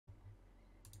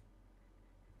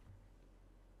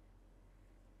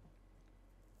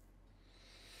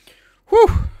Whew.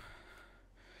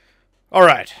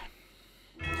 Alright.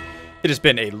 It has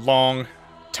been a long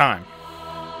time.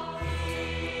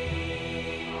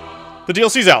 The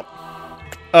DLC's out.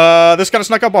 This kind of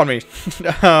snuck up on me.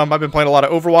 I've been playing a lot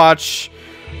of Overwatch,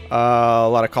 a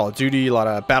lot of Call of Duty, a lot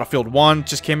of Battlefield 1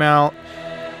 just came out.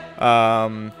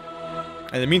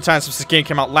 In the meantime, since this game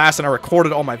came out last and I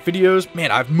recorded all my videos,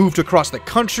 man, I've moved across the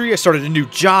country. I started a new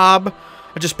job.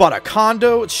 I just bought a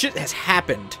condo. Shit has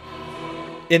happened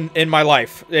in my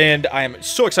life, and I am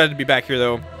so excited to be back here,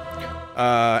 though.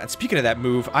 And speaking of that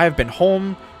move, I have been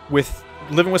home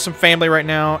living with some family right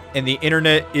now, and the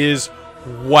internet is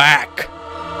whack.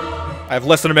 I have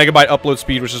less than a megabyte upload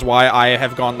speed, which is why I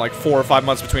have gone like 4 or 5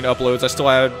 months between uploads. I still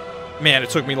had, man, it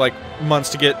took me like months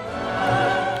to get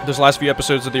those last few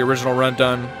episodes of the original run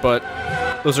done, but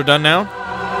those are done now.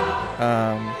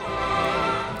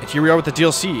 And here we are with the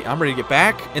DLC. I'm ready to get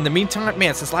back. In the meantime,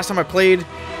 man, since last time I played,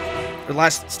 or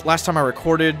last time I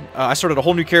recorded, I started a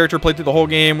whole new character, played through the whole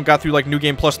game, got through like New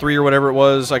Game Plus 3 or whatever it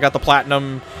was. I got the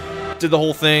platinum, did the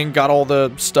whole thing, got all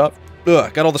the stuff.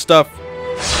 Got all the stuff.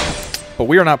 But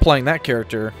we are not playing that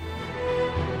character.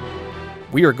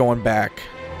 We are going back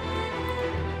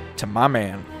to my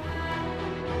man,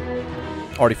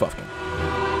 Artie Fufkin.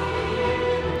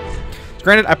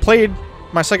 Granted, I played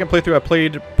my second playthrough. I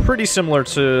played pretty similar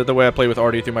to the way I played with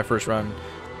Artie through my first run.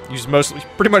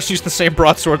 Pretty much used the same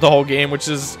broadsword the whole game, which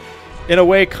is, in a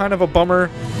way, kind of a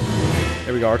bummer.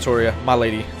 There we go, Artoria, my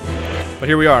lady. But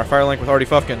here we are, Firelink with Artie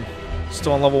Fufkin,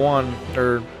 still on level 1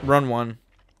 or run 1.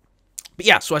 But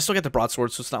yeah, so I still get the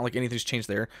broadsword, so it's not like anything's changed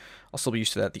there. I'll still be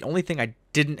used to that. The only thing I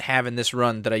didn't have in this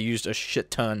run that I used a shit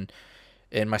ton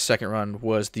in my second run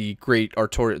was the Great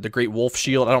Wolf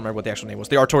Shield. I don't remember what the actual name was.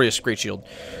 The Artorias Great Shield.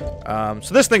 So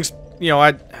this thing's, you know,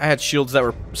 I had shields that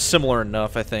were similar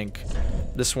enough, I think.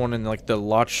 This one and like the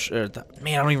Loch, man,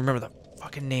 I don't even remember the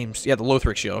fucking names. Yeah, the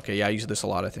Lothric Shield. Okay, yeah, I use this a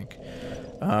lot, I think.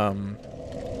 What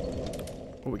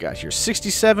we got here?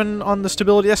 67 on the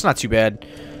stability. That's not too bad.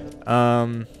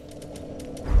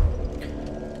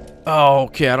 Oh,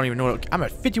 okay, I don't even know what... I'm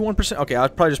at 51%. Okay, I'll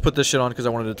probably just put this shit on because I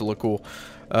wanted it to look cool.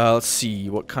 Let's see.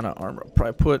 What kind of armor? I'll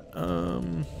probably put...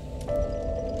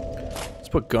 let's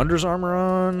put Gunder's armor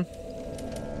on.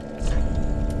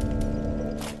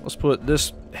 Let's put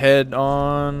this head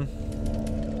on.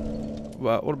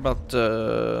 What about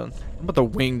the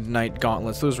Winged Knight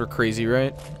gauntlets? Those were crazy,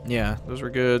 right? Yeah, those were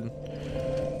good.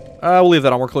 We'll leave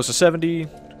that on. We're close to 70.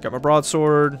 Got my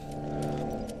broadsword.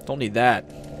 Don't need that.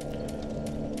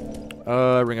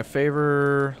 Ring of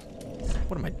Favor.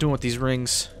 What am I doing with these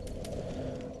rings?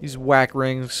 These whack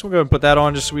rings. We'll go ahead and put that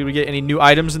on just so we get any new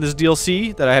items in this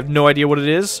DLC that I have no idea what it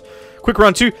is. Quick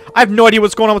run, too. I have no idea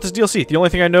what's going on with this DLC. The only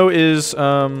thing I know is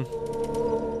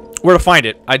where to find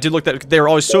it. I did look that they were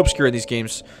always so obscure in these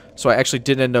games, so I actually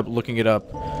did end up looking it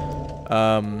up. You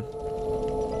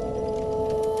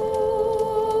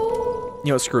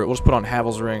know what, screw it. We'll just put on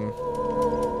Havel's ring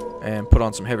and put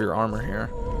on some heavier armor here.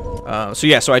 So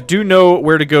yeah, so I do know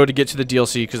where to go to get to the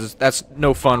DLC because that's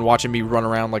no fun watching me run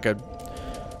around like a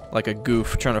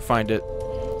goof trying to find it.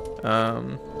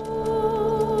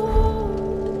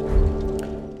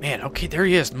 Man, okay, there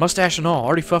he is, mustache and all,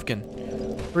 Artie Fufkin,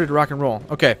 ready to rock and roll.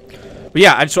 Okay, but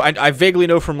yeah, so I vaguely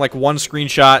know from like one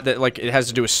screenshot that like it has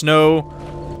to do with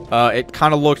snow. It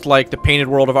kind of looked like the painted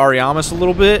world of Ariamis a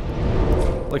little bit,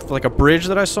 like a bridge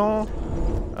that I saw.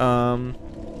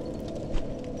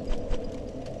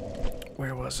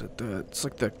 Where was it? It's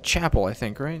like the chapel, I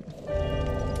think, right?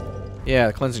 Yeah,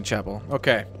 the cleansing chapel.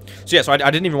 Okay. So yeah, so I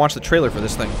didn't even watch the trailer for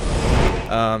this thing.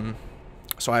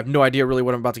 So I have no idea really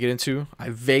what I'm about to get into. I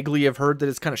vaguely have heard that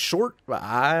it's kind of short, but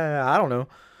I don't know.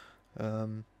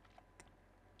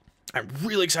 I'm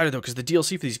really excited though because the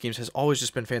DLC for these games has always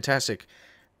just been fantastic.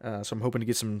 So I'm hoping to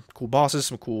get some cool bosses,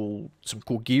 some cool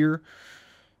gear.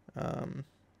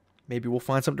 Maybe we'll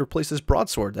find something to replace this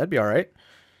broadsword. That'd be all right.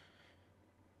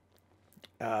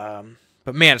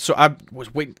 But man, so I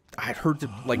was waiting. I had heard that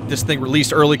like this thing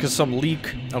released early because some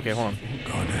leak. Okay, hold on.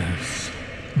 Goddess,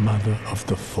 mother of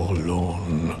the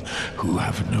forlorn, who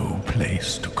have no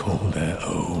place to call their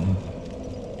own,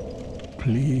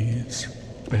 please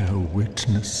bear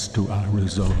witness to our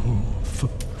resolve.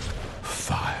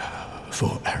 Fire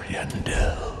for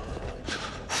Ariandel.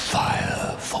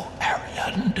 Fire for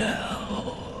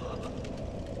Ariandel.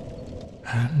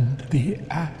 And the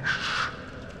ash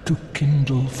to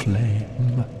kindle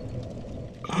flame.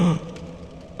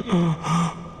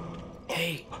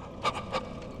 Hey.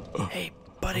 Hey,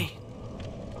 buddy.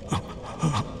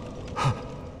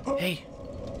 Hey.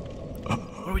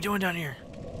 What are we doing down here?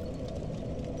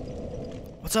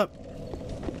 What's up?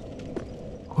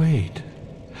 Wait,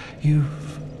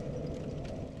 you've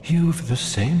You've the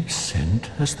same scent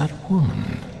as that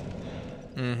woman.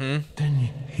 Mm-hmm. Then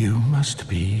you must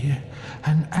be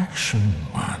an ashen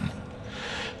one.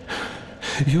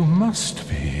 You must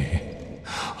be.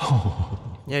 Oh.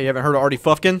 Yeah, you haven't heard of Artie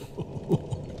Fufkin?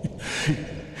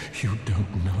 You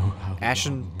don't know how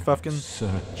Ashen long Fufkin? I've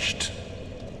searched.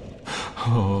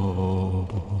 Oh.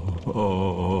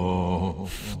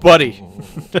 Buddy.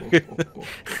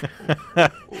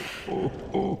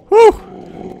 Woo!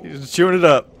 He's chewing it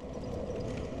up.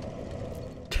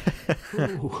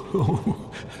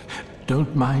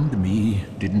 Don't mind me.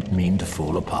 Didn't mean to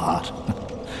fall apart.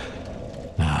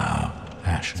 Now,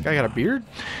 Ashen. This guy got a beard?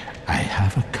 I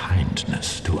have a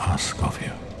kindness to ask of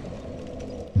you.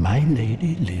 My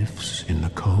lady lives in the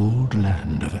cold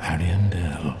land of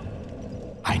Ariandel.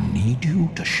 I need you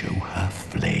to show her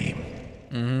flame.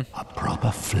 A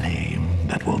proper flame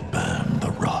that will burn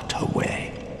the rot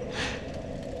away.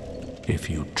 If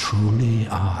you truly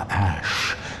are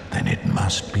ash, then it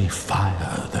must be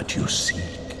fire that you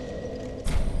seek.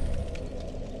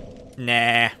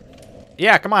 Nah.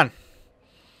 Yeah, come on.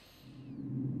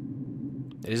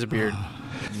 It is a beard.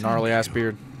 Gnarly ass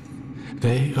beard.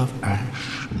 They of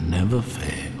ash never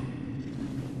fail.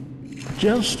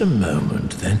 Just a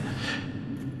moment, then.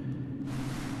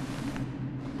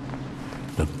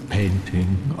 The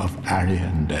painting of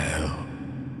Ariandel.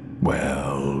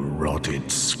 Well,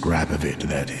 rotted scrap of it,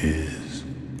 that is.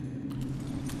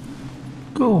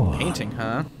 Go on. Painting,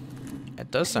 huh? It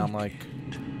does sound like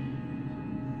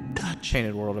Touch.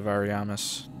 Painted World of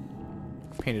Ariamis.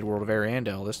 Painted World of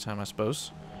Ariandel this time, I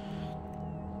suppose.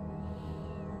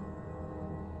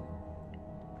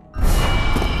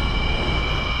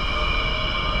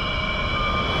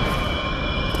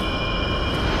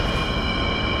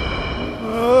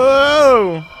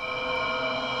 Oh!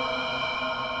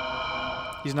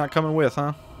 He's not coming with,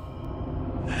 huh?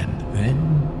 And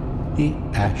then the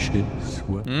ashes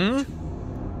were.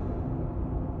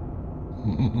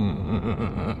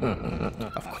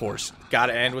 Of course.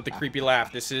 Gotta end with the creepy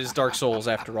laugh. This is Dark Souls,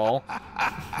 after all.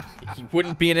 He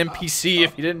wouldn't be an NPC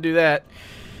if he didn't do that.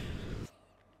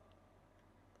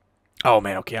 Oh,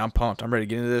 man. Okay, I'm pumped. I'm ready to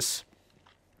get into this.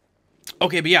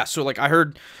 Okay, but yeah, so, like, I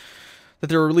heard that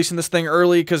they were releasing this thing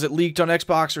early because it leaked on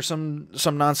Xbox or some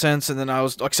nonsense, and then I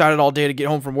was excited all day to get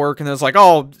home from work, and then it's like,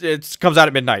 oh, it comes out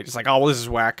at midnight. It's like, oh, well, this is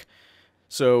whack.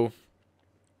 So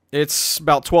it's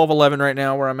about 12:11 right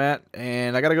now where I'm at,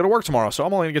 and I gotta go to work tomorrow, so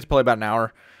I'm only gonna get to play about an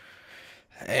hour,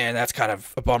 and that's kind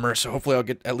of a bummer. So hopefully I'll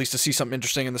get at least to see something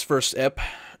interesting in this first ep.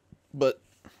 But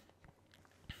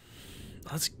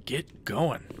let's get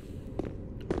going.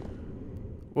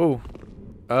 Whoa.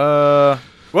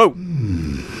 Whoa.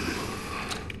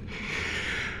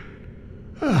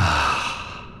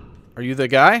 Are you the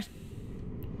guy?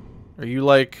 Are you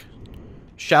like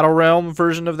Shadow Realm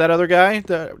version of that other guy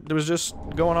that was just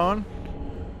going on?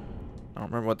 I don't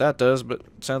remember what that does, but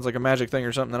it sounds like a magic thing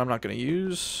or something that I'm not going to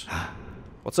use.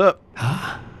 What's up?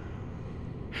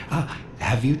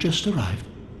 Have you just arrived?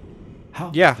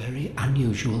 How Yeah. very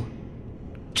unusual.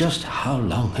 Just how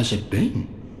long has it been?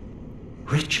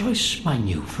 Rejoice, my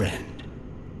new friend.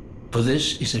 For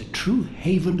this is a true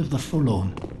haven of the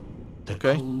forlorn. The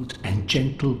Okay. cold and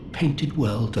gentle painted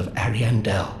world of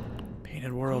Ariandel.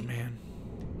 Painted world, man.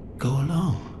 Go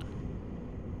along.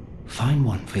 Find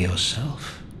one for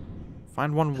yourself.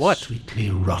 Find one A what? sweetly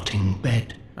rotting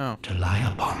bed Oh. to lie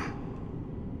upon.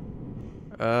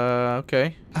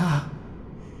 Okay.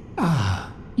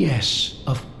 Yes,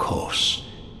 of course.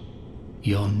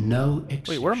 You're no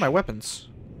exception. Wait, where are my weapons?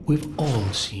 We've all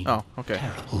seen Oh, okay.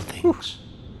 terrible things.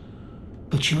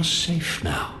 But you're safe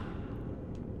now.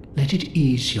 Let it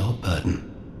ease your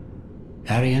burden.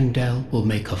 Ariandel will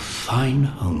make a fine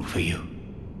home for you.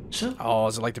 So, Oh,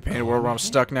 is it like the painted world where I'm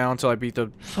stuck now until I beat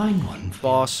the find one for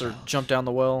boss or yourself. jump down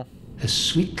the well? As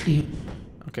sweetly...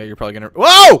 Okay, you're probably gonna...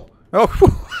 Whoa!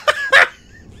 Oh!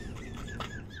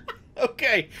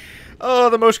 Okay. Oh,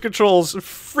 the motion controls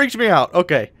freaked me out.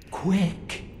 Okay.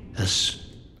 quick as...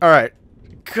 Alright.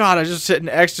 God, I just hit an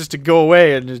X just to go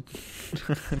away and just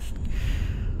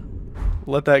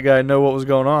let that guy know what was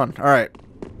going on. Alright.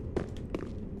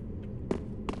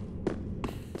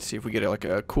 Let's see if we get like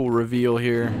a cool reveal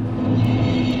here.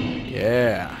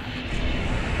 Yeah.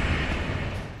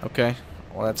 Okay.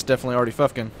 Well, that's definitely Artie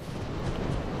Fufkin.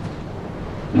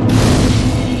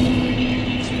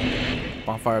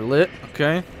 Bonfire lit.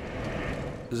 Okay.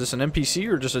 Is this an NPC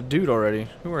or just a dude already?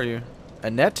 Who are you?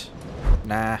 Annette?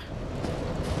 Nah.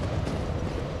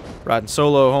 Riding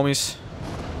solo, homies.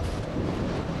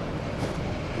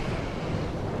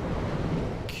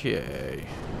 Okay.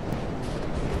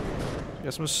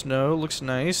 Got some snow. Looks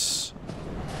nice.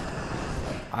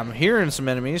 I'm hearing some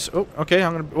enemies. Oh, okay.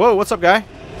 I'm gonna. Whoa, what's up, guy?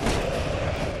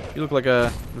 You look like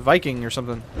a Viking or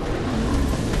something.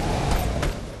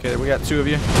 Okay, we got 2 of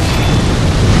you.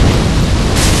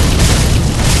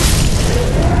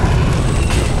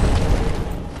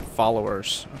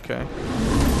 Followers. Okay.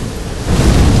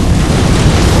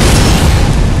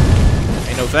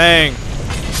 Ain't no thing.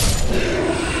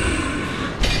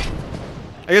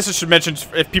 I guess I should mention,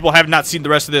 if people have not seen the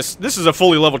rest of this, this is a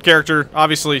fully leveled character.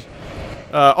 Obviously,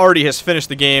 Artie has finished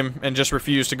the game and just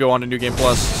refused to go on to New Game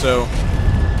Plus. So,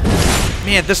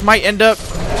 man, this might end up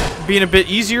being a bit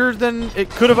easier than it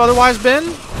could have otherwise been.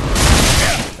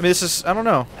 I mean, this is, I don't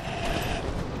know.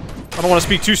 I don't want to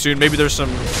speak too soon. Maybe there's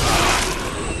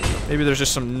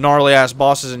just some gnarly ass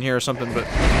bosses in here or something, but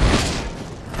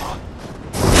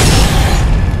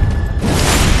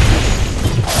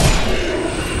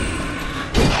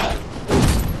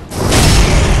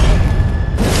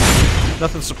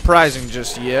nothing surprising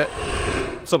just yet.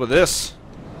 What's up with this?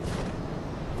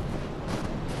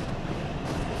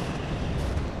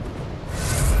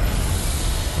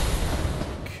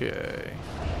 Okay.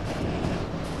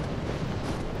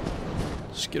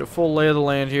 Let's get a full lay of the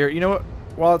land here. You know what?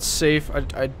 While it's safe,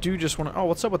 I do just want to... Oh,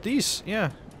 what's up with these?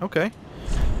 Yeah, okay.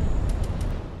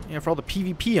 Yeah, for all the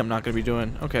PvP I'm not going to be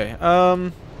doing. Okay, what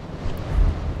am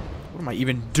I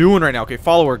even doing right now? Okay,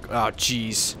 follower... Oh,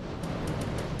 jeez.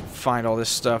 Find all this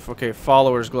stuff. Okay,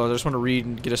 followers gloves. I just want to read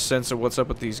and get a sense of what's up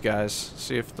with these guys.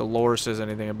 See if the lore says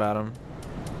anything about them.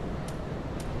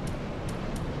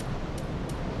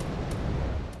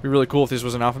 Be really cool if this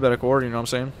was in alphabetical order, you know what I'm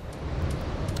saying?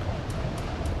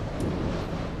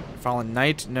 Fallen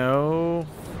Knight, no.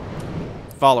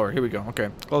 Follower, here we go. Okay.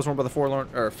 Close one by the forlorn,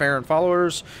 or Farron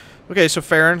followers. Okay, so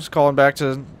Farron's calling back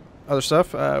to other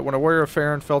stuff. When a warrior of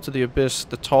Farron fell to the abyss,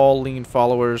 the tall, lean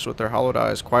followers with their hollowed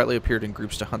eyes quietly appeared in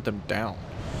groups to hunt them down.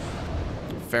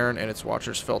 Farron and its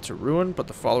watchers fell to ruin, but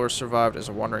the followers survived as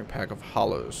a wandering pack of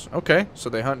hollows. Okay, so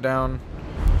they hunt down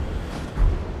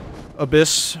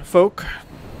abyss folk.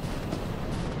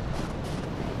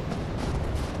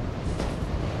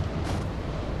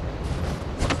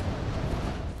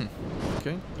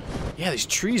 Okay. Yeah, these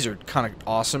trees are kind of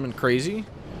awesome and crazy.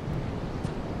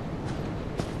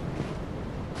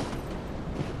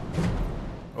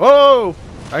 Whoa!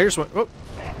 I hear some. Oh.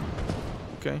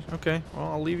 Okay, okay. Well,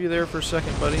 I'll leave you there for a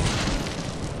second, buddy.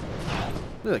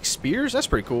 They're like spears? That's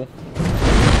pretty cool.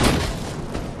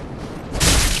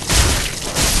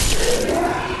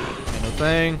 Ain't no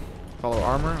thing. Follow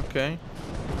armor. Okay.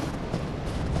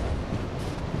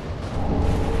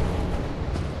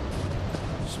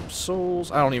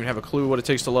 Souls. I don't even have a clue what it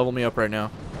takes to level me up right now.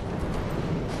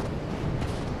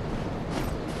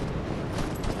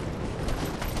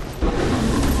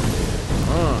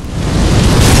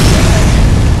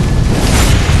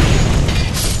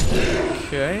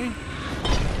 Okay.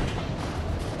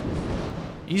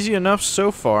 Easy enough so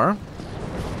far.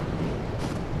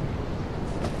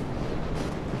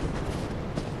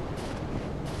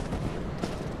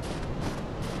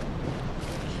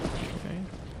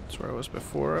 Where I was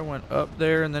before. I went up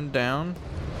there and then down.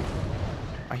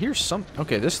 I hear some...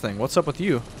 Okay, this thing. What's up with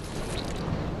you?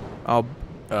 Oh,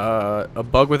 a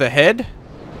bug with a head?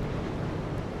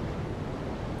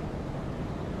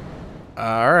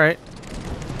 Alright.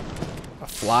 A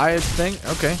fly thing?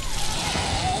 Okay.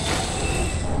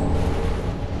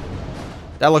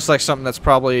 That looks like something that's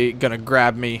probably gonna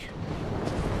grab me.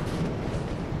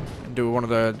 And do one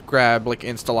of the grab, like,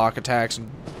 insta-lock attacks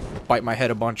and bite my head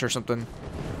a bunch or something.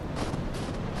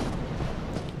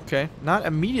 Okay, not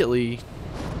immediately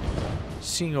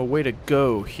seeing a way to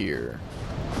go here.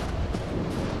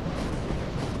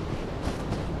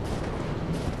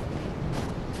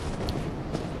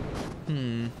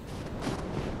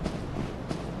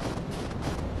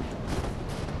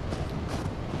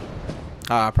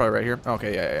 Probably right here.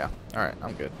 Okay, yeah. Alright,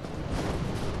 I'm good.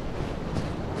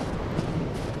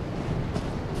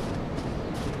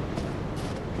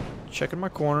 Checking my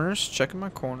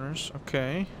corners.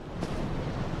 Okay.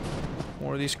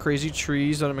 More of these crazy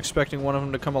trees that I'm expecting one of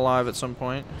them to come alive at some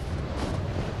point.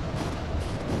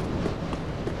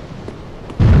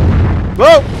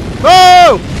 Whoa!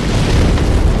 Whoa!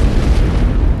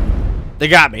 They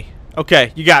got me.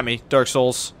 Okay, you got me, Dark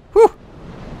Souls. Whew!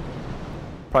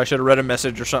 Probably should have read a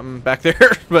message or something back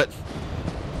there, but...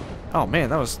 Oh man,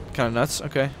 that was kind of nuts.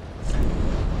 Okay.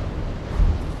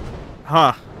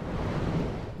 Huh.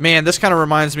 Man, this kind of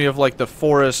reminds me of like the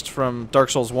forest from Dark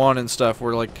Souls 1 and stuff,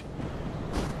 where like...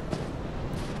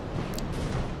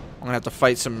 I'm gonna have to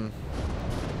fight some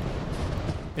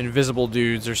invisible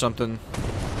dudes or something.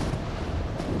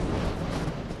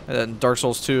 And then Dark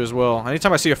Souls 2 as well.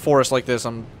 Anytime I see a forest like this,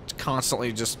 I'm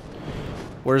constantly just...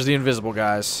 Where's the invisible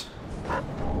guys?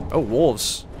 Oh,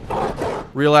 wolves.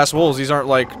 Real-ass wolves. These aren't,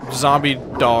 like, zombie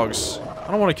dogs.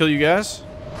 I don't want to kill you guys.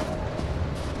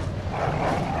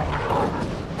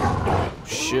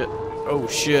 Shit. Oh,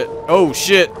 shit. Oh,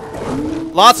 shit.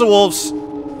 Lots of wolves.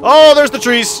 Oh, there's the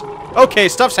trees. Okay,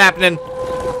 stuff's happening.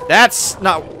 That's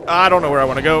not... I don't know where I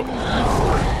want to go.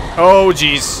 Oh,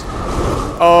 jeez.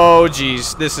 Oh,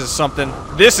 jeez. This is something.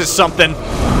 This is something.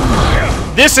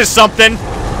 This is something.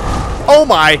 Oh,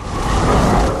 my.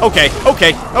 Okay,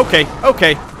 okay, okay,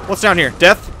 okay. What's down here?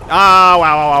 Death? Ah,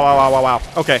 wow, wow, wow, wow, wow, wow.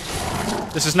 Okay.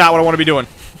 This is not what I want to be doing.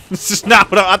 This is not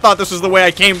what I thought this was the way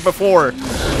I came before.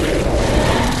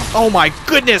 Oh, my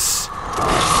goodness.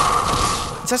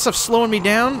 Is that stuff slowing me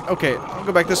down? Okay, I'll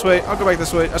go back this way. I'll go back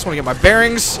this way. I just want to get my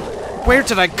bearings. Where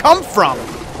did I come from?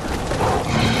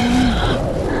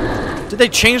 Did they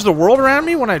change the world around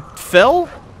me when I fell?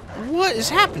 What is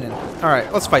happening?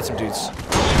 Alright, let's fight some dudes.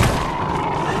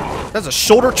 That's a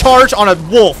shoulder charge on a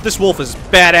wolf. This wolf is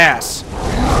badass.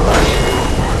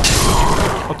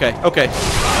 Okay, okay.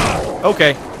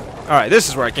 Okay. Alright, this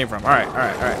is where I came from. Alright,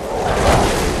 alright, alright.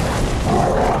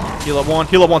 Heal up one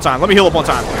time. Let me heal up one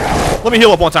time. Let me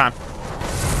heal up one time.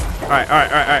 Alright,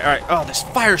 alright, alright, alright, alright. Oh, this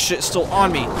fire shit is still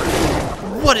on me.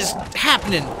 What is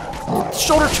happening?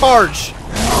 Shoulder charge.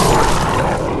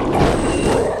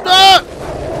 Ah!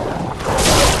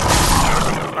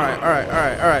 Alright, alright,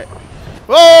 alright, alright.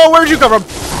 Oh, where'd you come from?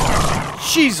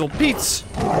 Jeez, old Pete's.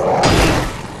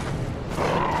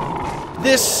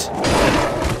 This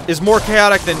is more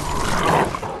chaotic than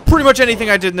pretty much anything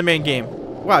I did in the main game.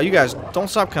 Wow, you guys don't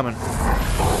stop coming.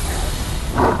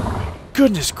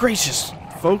 Goodness gracious,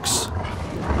 folks.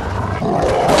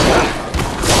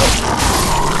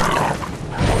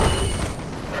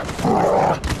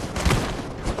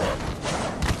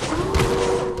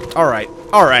 Alright,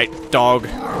 alright, dog.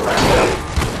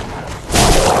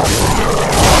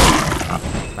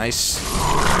 Nice.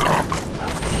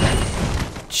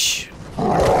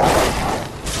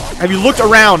 Have you looked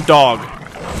around, dog?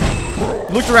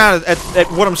 Looked around at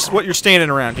what you're standing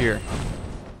around here.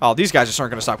 Oh, these guys just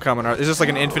aren't gonna stop coming. Is this like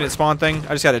an infinite spawn thing?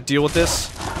 I just gotta deal with this.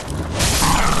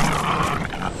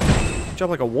 Drop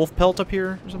like a wolf pelt up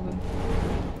here or something.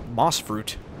 Moss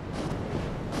fruit.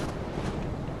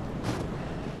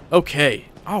 Okay.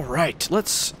 All right.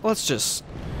 Let's just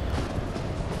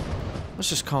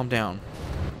calm down.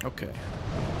 Okay.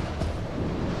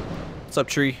 What's up,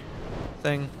 tree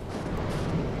thing?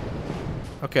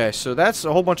 Okay, so that's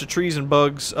a whole bunch of trees and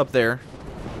bugs up there.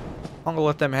 I'm gonna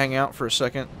let them hang out for a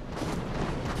second.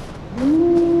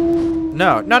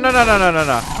 No, no, no, no, no, no, no,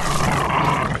 no.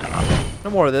 No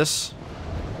more of this.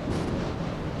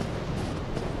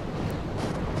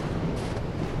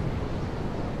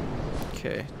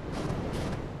 Okay.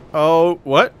 Oh,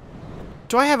 what?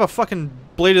 Do I have a fucking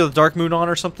Blade of the Dark Moon on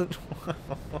or something?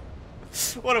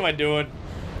 What am I doing?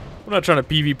 I'm not trying to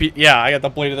PvP. Yeah, I got the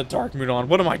Blade of the Dark Moon on.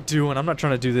 What am I doing? I'm not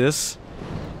trying to do this.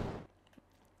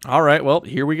 Alright, well,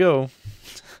 here we go.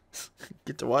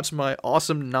 Get to watch my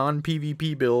awesome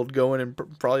non-PvP build go in and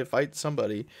probably fight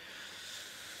somebody.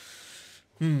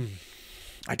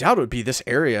 I doubt it would be this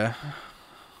area.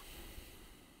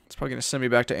 It's probably going to send me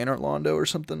back to Anart Londo or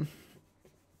something.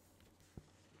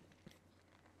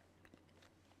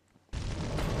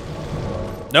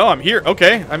 No, I'm here.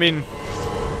 Okay, I mean...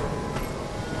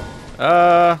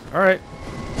 alright.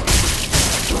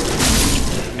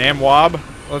 Namwab,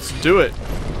 let's do it.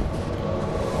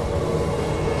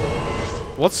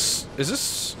 Is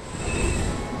this...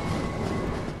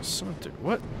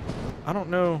 What? I don't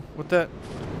know what that...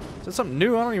 Is that something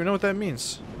new? I don't even know what that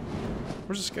means.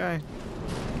 Where's this guy?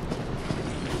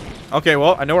 Okay,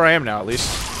 well, I know where I am now, at least.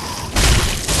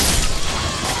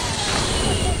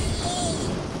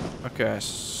 Okay,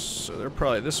 so they're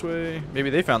probably this way.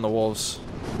 Maybe they found the wolves.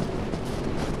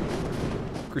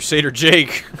 Crusader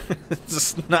Jake.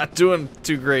 Just not doing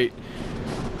too great.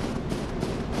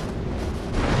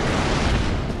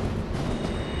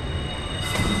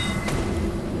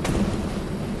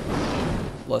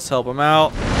 Let's help him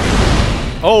out.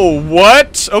 Oh,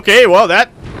 what? Okay, well,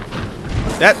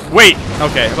 wait.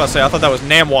 Okay, I was about to say, I thought that was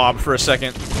Namwab for a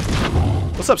second.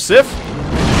 What's up, Sif?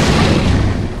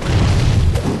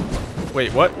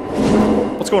 Wait, what?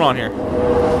 What's going on here?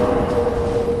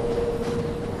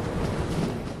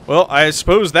 Well, I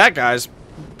suppose that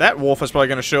wolf is probably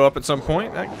going to show up at some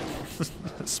point. I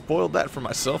spoiled that for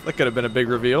myself. That could have been a big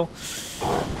reveal.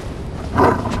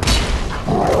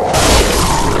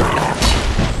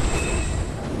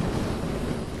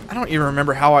 I don't even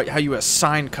remember how you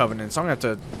assign covenants. I'm going to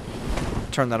have to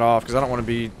turn that off because I don't want to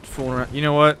be fooling around. You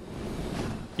know what?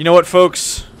 You know what,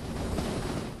 folks?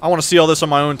 I want to see all this on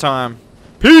my own time.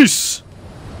 Peace!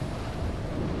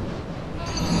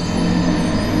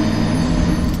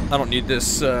 I don't need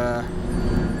this, I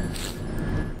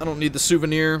don't need the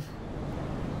souvenir.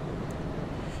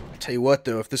 I'll tell you what,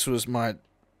 though, if this was my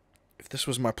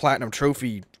platinum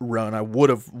trophy run, I would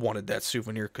have wanted that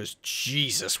souvenir, because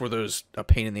Jesus, were those a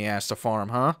pain in the ass to farm,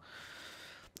 huh?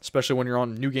 Especially when you're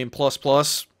on New Game Plus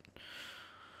Plus.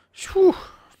 Whew.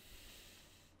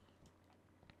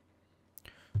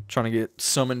 Trying to get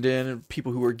summoned in, and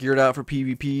people who are geared out for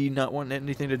PvP, not wanting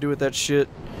anything to do with that shit.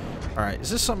 Alright, is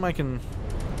this something I can...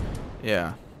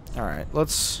 Yeah. Alright,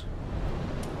 let's...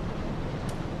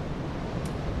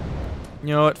 You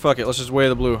know what? Fuck it. Let's just weigh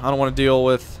the blue. I don't want to deal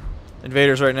with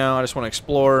invaders right now. I just want to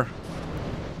explore.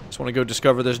 Just want to go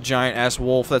discover this giant-ass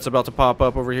wolf that's about to pop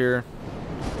up over here.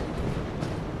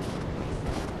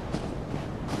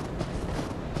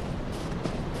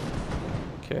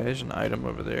 Okay, there's an item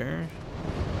over there.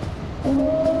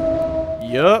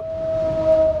 Yup.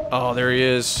 Oh, there he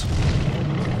is.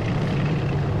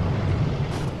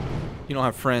 You don't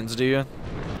have friends, do you?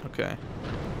 Okay.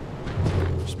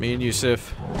 Just me and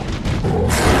Yusuf.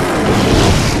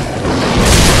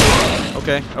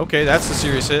 Okay, okay, that's the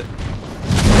serious hit.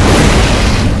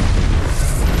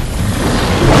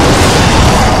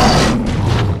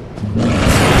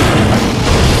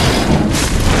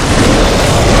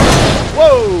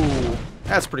 Whoa!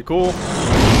 That's pretty cool.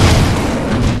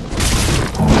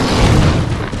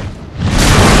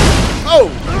 Oh!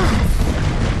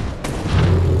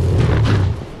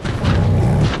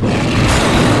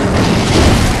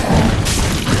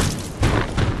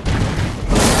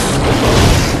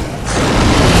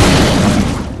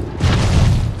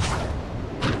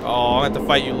 I'll have to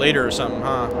fight you later or something,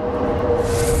 huh?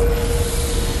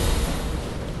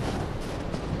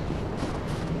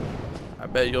 I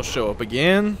bet you'll show up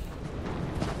again.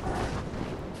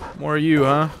 More of you,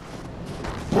 huh?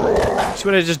 See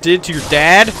what I just did to your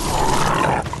dad?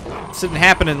 This isn't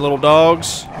happening, little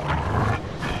dogs.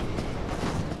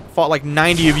 Fought like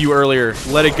 90 of you earlier.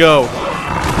 Let it go.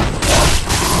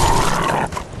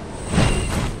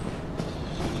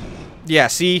 Yeah,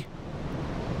 see?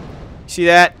 See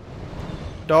that?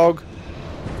 Dog.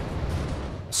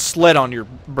 Sled on your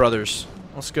brothers.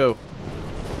 Let's go.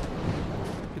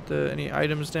 Get any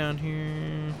items down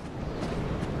here.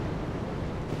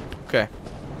 Okay.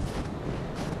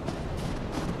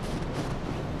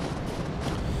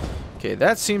 Okay,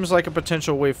 that seems like a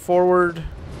potential way forward,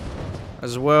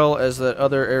 as well as that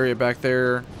other area back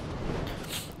there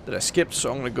that I skipped, so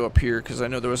I'm going to go up here because I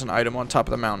know there was an item on top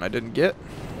of the mountain I didn't get.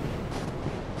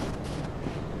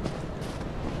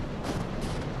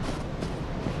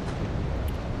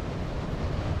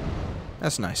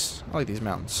 That's nice. I like these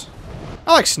mountains.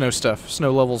 I like snow stuff.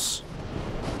 Snow levels.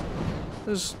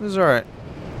 This is alright.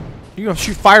 You gonna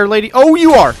shoot fire, lady? Oh,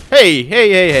 you are! Hey,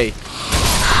 hey, hey, hey.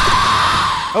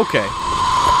 Okay.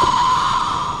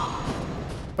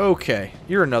 Okay.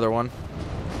 You're another one.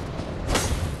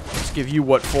 Let's give you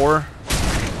what for.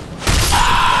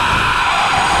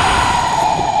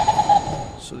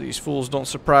 So these fools don't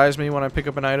surprise me when I pick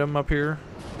up an item up here.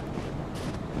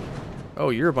 Oh,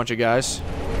 you're a bunch of guys.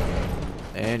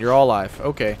 And you're all alive.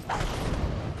 Okay.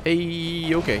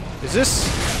 Hey, okay. Is this...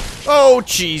 Oh,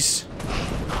 jeez.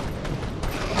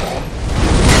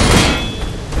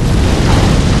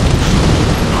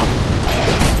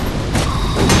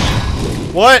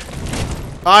 What?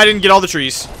 Oh, I didn't get all the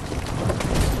trees.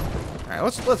 Alright,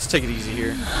 let's take it easy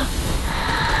here.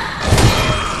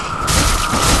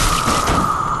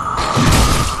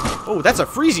 Oh, that's a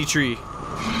freezy tree.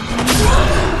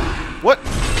 What?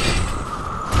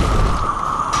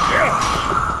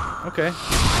 Okay.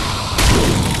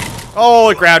 Oh,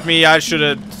 it grabbed me. I should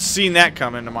have seen that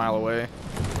coming a mile away.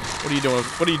 What are you doing?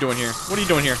 What are you doing here? What are you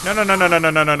doing here? No, no, no, no, no, no,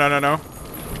 no, no, no, no, no.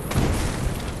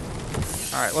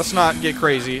 Alright, let's not get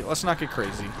crazy. Let's not get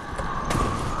crazy.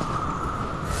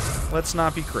 Let's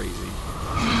not be crazy.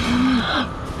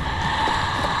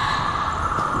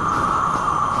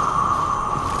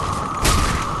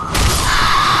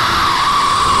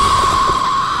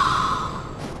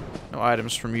 No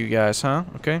items from you guys, huh?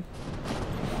 Okay.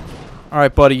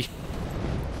 Alright, buddy.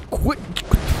 Quit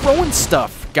throwing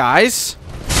stuff, guys.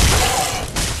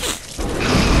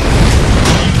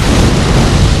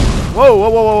 Whoa, whoa,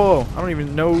 whoa, whoa, whoa. I don't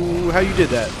even know how you did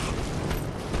that.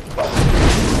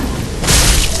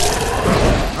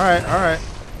 Alright, alright,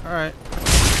 alright.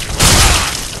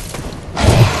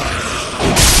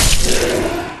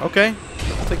 Okay.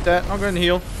 I'll take that. I'll go ahead and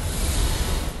heal.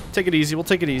 Take it easy. We'll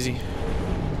take it easy.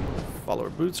 Follower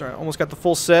boots. Alright, almost got the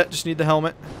full set. Just need the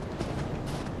helmet.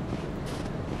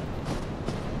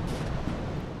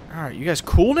 Alright, you guys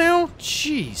cool now?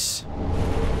 Jeez.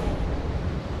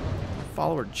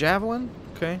 Follower javelin.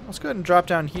 Okay, let's go ahead and drop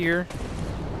down here.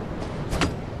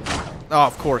 Oh,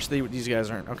 of course. These guys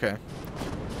aren't. Okay.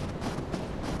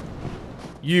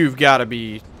 You've got to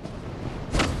be...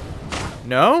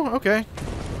 No? Okay.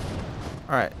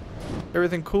 Alright.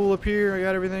 Everything cool up here? I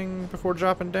got everything before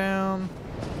dropping down.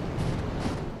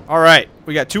 Alright.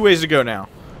 We got 2 ways to go now.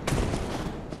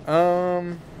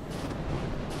 I'm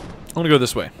gonna go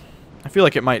this way. I feel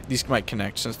like these might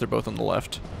connect since they're both on the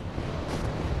left.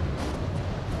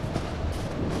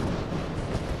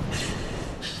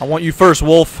 I want you first,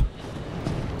 Wolf.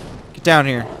 Get down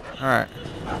here. Alright.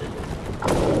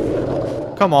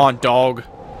 Come on, dog.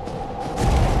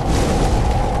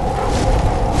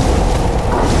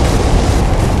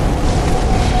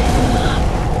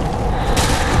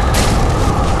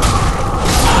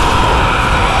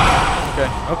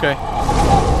 Okay.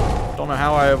 Don't know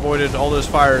how I avoided all those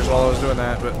fires while I was doing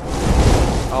that, but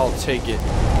I'll take it.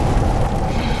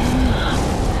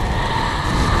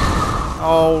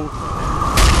 Oh.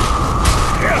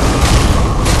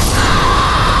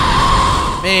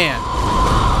 Man.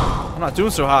 I'm not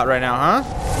doing so hot right now, huh?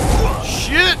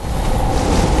 Shit!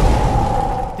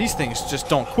 These things just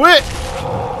don't quit!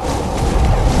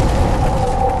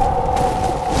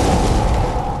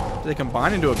 Did they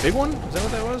combine into a big one? Is that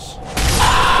what that was?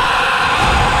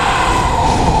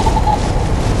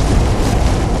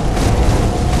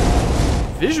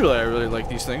 Visually, I really like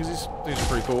these things. These things are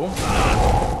pretty cool.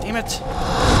 Damn it.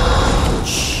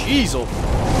 Jeez.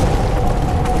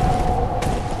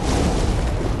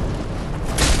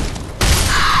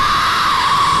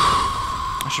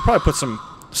 I should probably put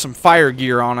some fire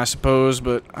gear on, I suppose,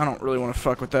 but I don't really want to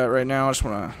fuck with that right now. I just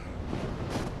want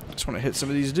to hit some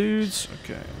of these dudes.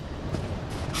 Okay.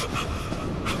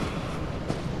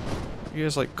 You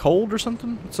guys like cold or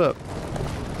something? What's up?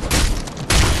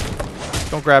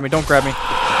 Don't grab me, don't grab me.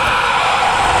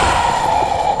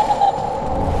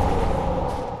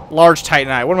 Large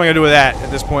Titanite. What am I gonna do with that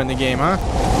at this point in the game, huh?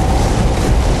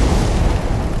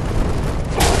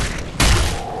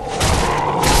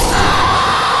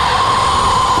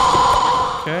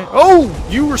 Okay. Oh!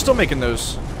 You were still making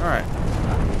those. Alright.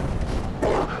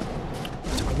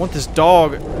 I want this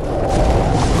dog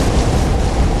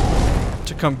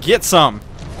to come get some.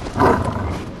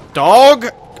 Dog!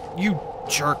 You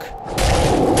jerk.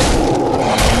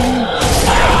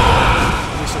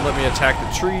 At least it let me attack the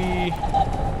tree.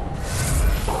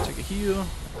 Take a heal.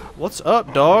 What's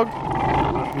up, dog?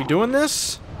 We doing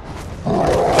this?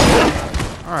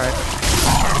 Alright.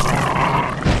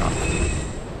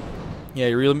 Yeah,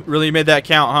 you really made that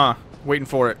count, huh? Waiting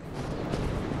for it.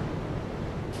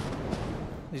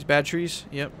 These bad trees?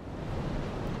 Yep.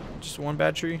 Just one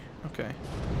bad tree? Okay.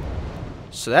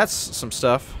 So that's some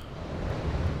stuff.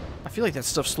 I feel like that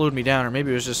stuff slowed me down, or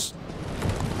maybe it was just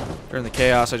during the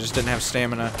chaos I just didn't have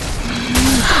stamina.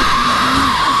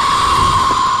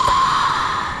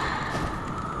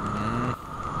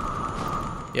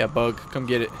 Yeah, bug, come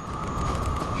get it.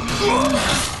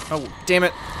 Oh, damn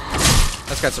it.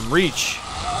 That's got some reach.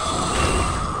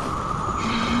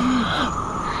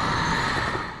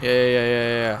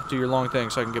 Yeah. Do your long thing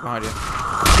so I can get behind you.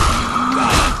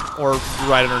 Or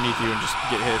right underneath you and just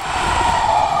get hit.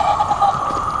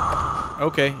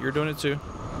 Okay, you're doing it too.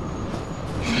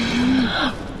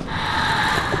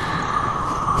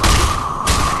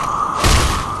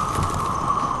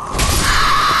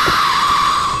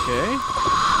 Okay.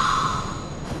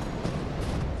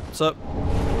 What's up?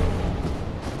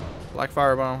 Black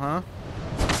firebomb, huh?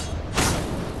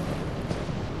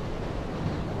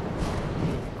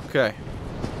 Okay.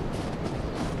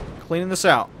 Cleaning this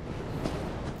out.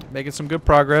 Making some good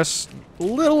progress. A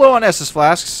little low on Estus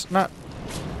flasks. Not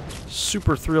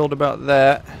super thrilled about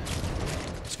that.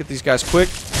 Let's get these guys quick,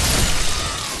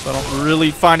 so I don't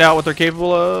really find out what they're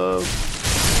capable of.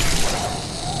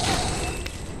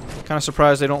 Kind of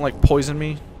surprised they don't like poison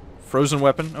me. Frozen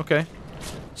weapon, okay.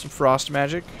 Some frost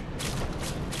magic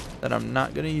that I'm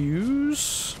not gonna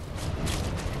use.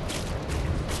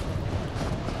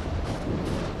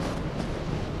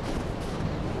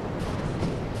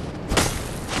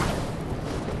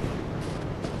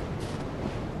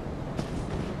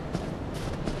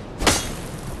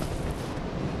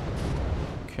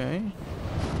 Okay.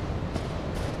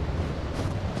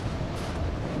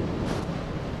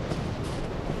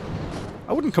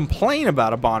 I wouldn't complain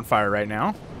about a bonfire right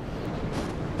now.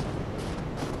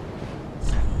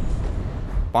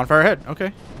 Bonfire ahead.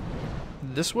 Okay.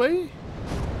 This way?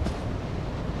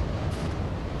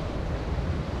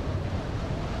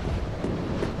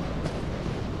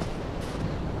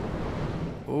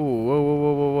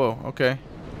 Okay.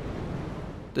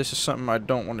 This is something I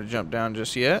don't want to jump down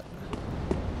just yet.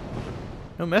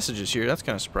 No messages here. That's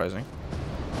kind of surprising.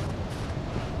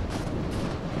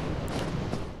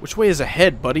 Which way is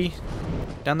ahead, buddy?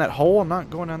 Down that hole? I'm not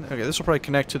going down there. Okay, this will probably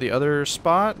connect to the other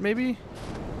spot, maybe?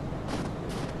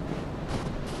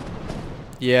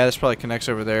 Yeah, this probably connects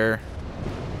over there.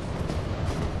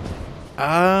 It's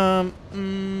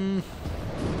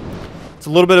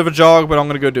a little bit of a jog, but I'm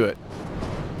going to go do it.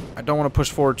 I don't want to push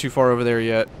forward too far over there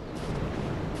yet.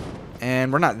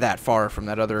 And we're not that far from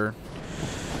that other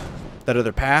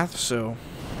path, so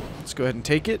let's go ahead and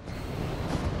take it.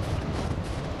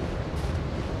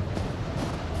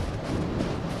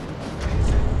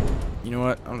 You know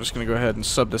what? I'm just going to go ahead and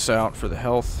sub this out for the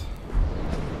health.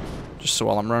 Just so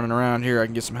while I'm running around here, I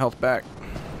can get some health back.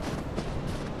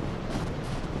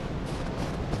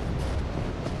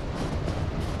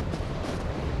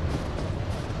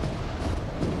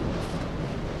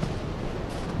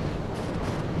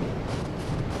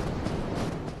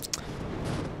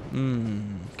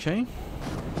 Okay.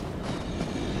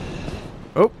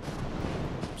 Oh.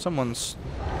 Someone's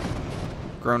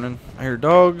groaning. I hear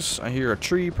dogs. I hear a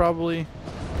tree, probably.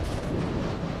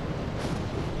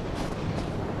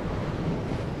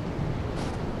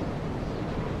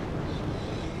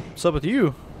 What's up with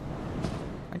you?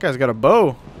 That guy's got a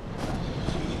bow.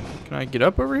 Can I get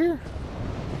up over here?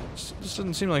 This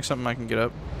doesn't seem like something I can get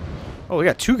up. Oh, we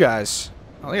got two guys.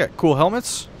 Oh, they got cool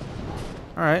helmets.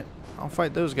 Alright. I'll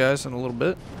fight those guys in a little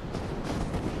bit.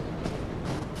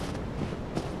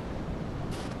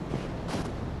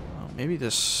 Oh, maybe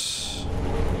this...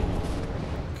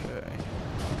 Okay.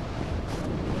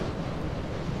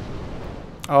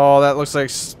 Oh, that looks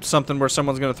like something where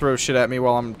someone's gonna throw shit at me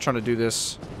while I'm trying to do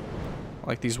this.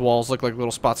 Like these walls look like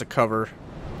little spots of cover.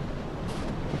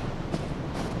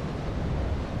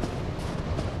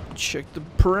 Check the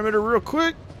perimeter real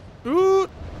quick. Ooh.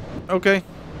 Okay.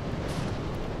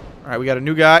 Alright, we got a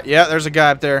new guy. Yeah, there's a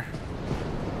guy up there.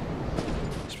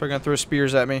 He's probably gonna throw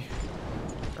spears at me.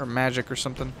 Or magic or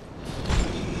something.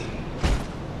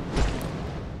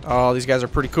 Oh, these guys are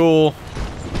pretty cool.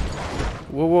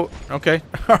 Whoa, whoa. Okay.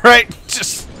 Alright.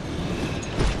 Just...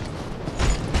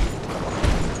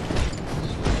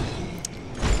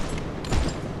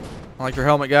 I like your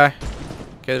helmet, guy.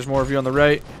 Okay, there's more of you on the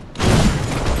right.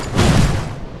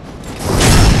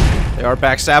 They are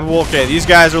backstabbable. Okay, these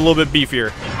guys are a little bit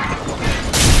beefier.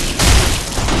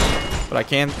 But I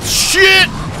can... Shit!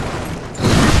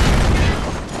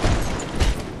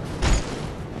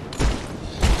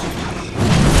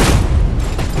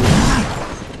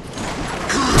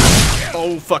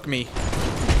 Oh, fuck me.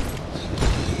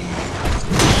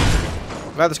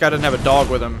 I'm glad this guy doesn't have a dog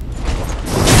with him.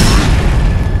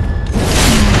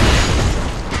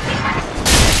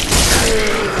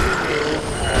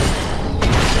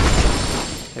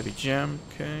 Heavy gem,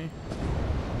 okay.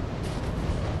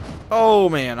 Oh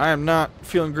man, I am not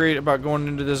feeling great about going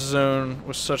into this zone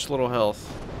with such little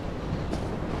health.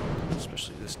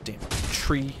 Especially this damn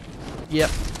tree. Yep.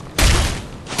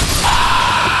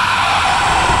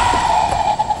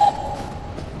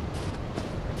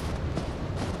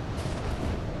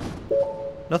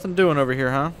 Nothing doing over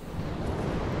here, huh?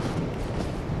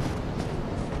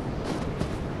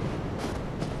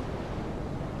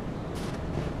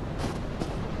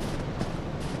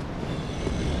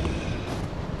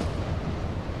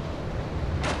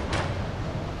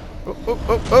 Oh, oh,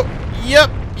 oh, oh.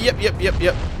 Yep.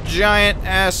 Giant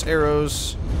ass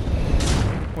arrows.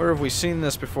 Where have we seen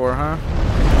this before, huh?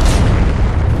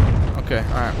 Okay,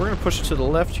 alright. We're going to push it to the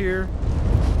left here.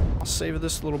 I'll save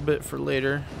this a little bit for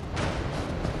later.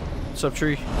 What's up,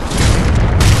 tree?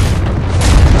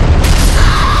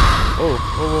 Oh,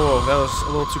 whoa, whoa, whoa. That was a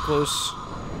little too close.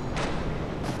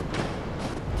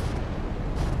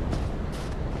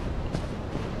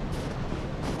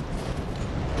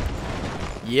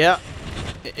 Yeah.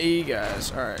 Hey,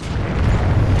 guys. Alright.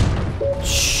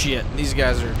 Shit. These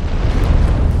guys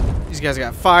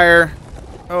got fire.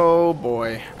 Oh,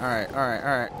 boy.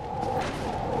 Alright.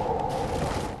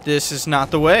 This is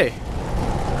not the way.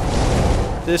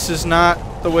 This is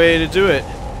not the way to do it.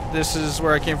 This is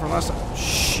where I came from last time.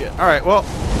 Shit. Alright, well,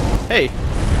 hey.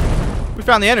 We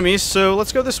found the enemies, so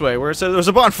let's go this way, where it said there was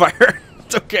a bonfire.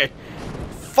 It's okay.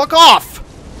 Fuck off!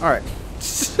 Alright.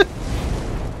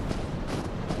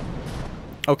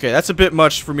 Okay, that's a bit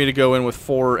much for me to go in with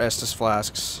 4 Estus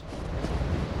flasks.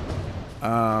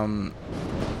 Oh,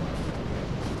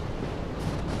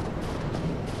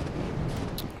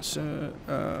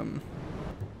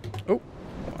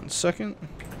 1 second.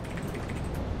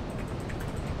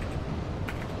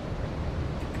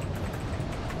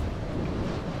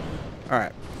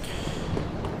 Alright.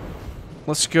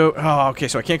 Let's go. Oh, okay,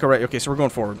 so I can't go right. Okay, so we're going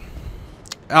forward.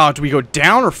 Oh, do we go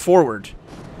down or forward?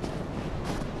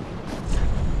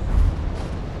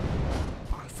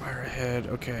 Bonfire ahead.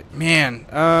 Okay. Man,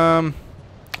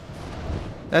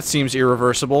 that seems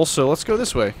irreversible, so let's go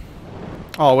this way.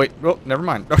 Oh, wait. Oh, never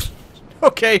mind.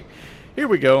 Okay, here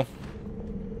we go.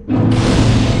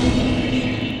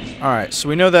 Alright, so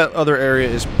we know that other area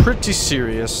is pretty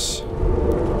serious.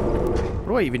 What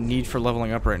do I even need for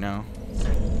leveling up right now?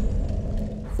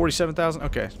 47,000?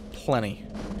 Okay, plenty.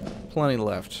 Plenty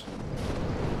left.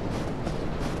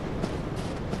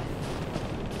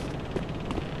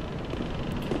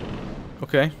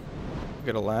 Okay,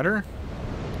 got a ladder.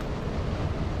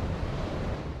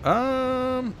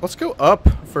 Let's go up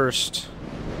first.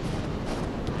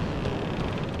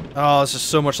 Oh, this is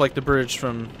so much like the bridge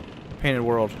from Painted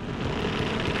World.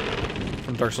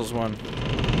 From Dark Souls 1.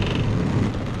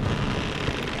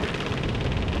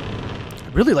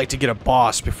 I'd really like to get a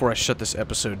boss before I shut this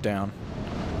episode down.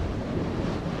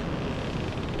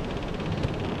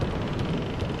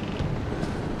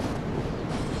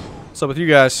 What's up with you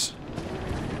guys?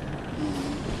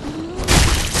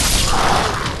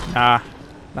 Nah,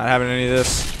 not having any of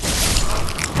this.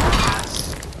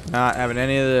 Not having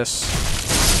any of this.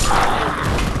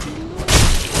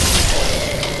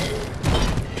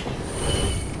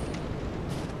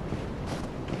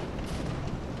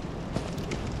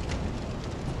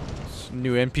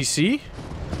 New NPC?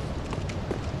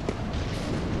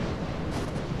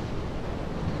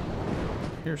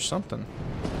 Here's something.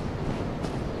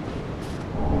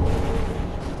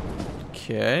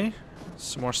 Okay.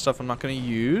 Some more stuff I'm not going to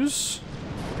use.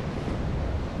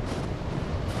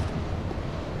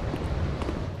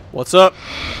 What's up?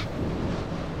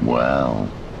 Well,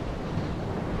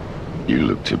 you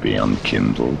look to be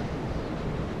unkindled.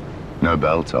 No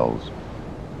bell tolls.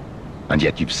 And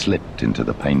yet you've slipped into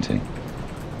the painting.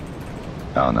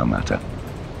 Oh, no matter.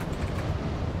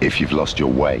 If you've lost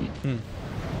your way,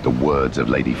 the words of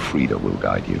Lady Frida will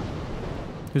guide you.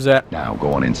 Who's that? Now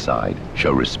go on inside,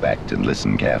 show respect, and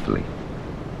listen carefully.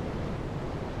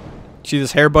 See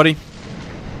this hair, buddy?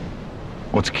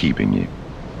 What's keeping you?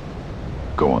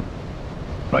 Go on.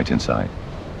 Right inside.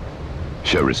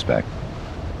 Show respect,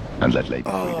 and let Lady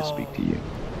Frida speak to you.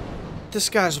 This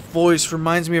guy's voice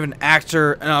reminds me of an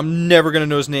actor, and I'm never gonna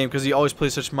know his name because he always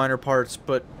plays such minor parts,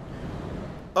 but...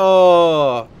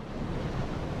 Oh...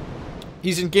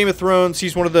 He's in Game of Thrones.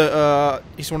 He's one of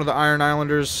the Iron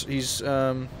Islanders. He's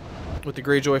with the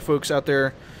Greyjoy folks out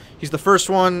there. He's the first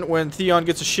one when Theon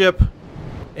gets a ship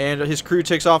and his crew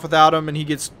takes off without him and he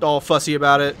gets all fussy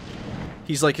about it.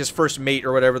 He's like his first mate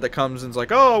or whatever that comes and's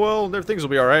like, "Oh, well, things will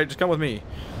be all right. Just come with me."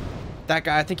 That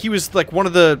guy, I think he was like one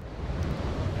of the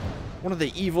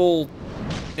evil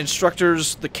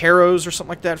instructors, the Carrows or something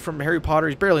like that from Harry Potter.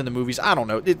 He's barely in the movies. I don't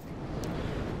know.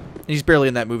 He's barely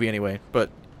in that movie anyway,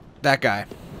 but that guy.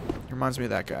 Reminds me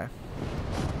of that guy.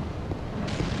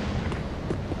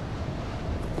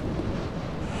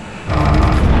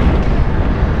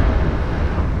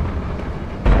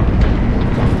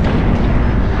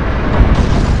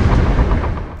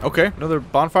 Okay, another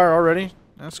bonfire already.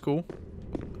 That's cool.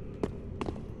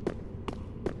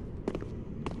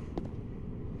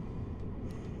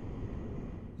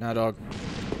 Nah, dog.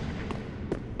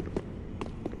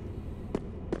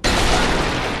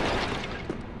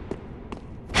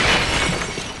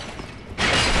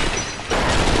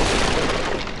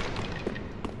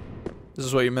 This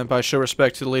is what you meant by show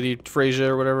respect to Lady Frasier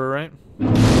or whatever, right? Go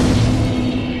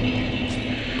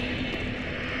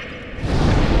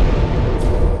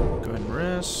ahead and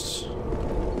rest.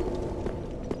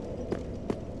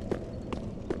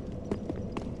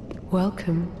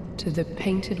 Welcome to the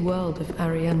painted world of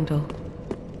Ariandel.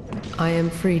 I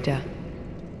am Frida.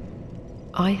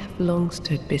 I have long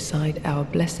stood beside our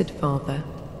blessed father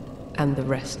and the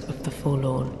rest of the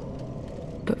forlorn.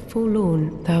 But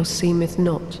forlorn thou seemeth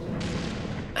not.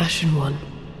 Ashen One,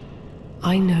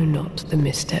 I know not the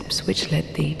missteps which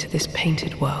led thee to this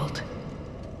painted world.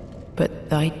 But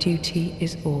thy duty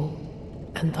is all,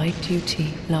 and thy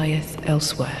duty lieth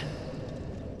elsewhere.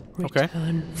 Okay.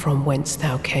 Return from whence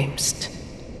thou camest.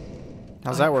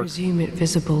 How's that work? I presume it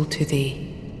visible to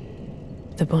thee.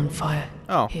 The bonfire.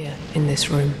 Oh. Here in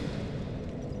this room.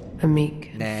 A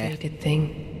meek and faded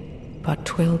thing, but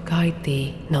 'twill guide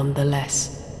thee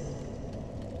nonetheless.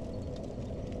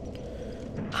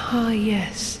 Ah,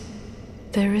 yes.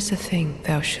 There is a thing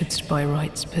thou shouldst by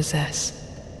rights possess.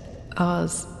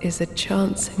 Ours is a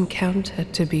chance encounter,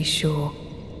 to be sure,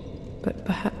 but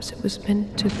perhaps it was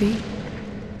meant to be.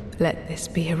 Let this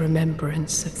be a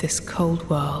remembrance of this cold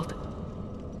world,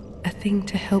 a thing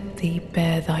to help thee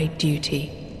bear thy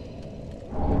duty.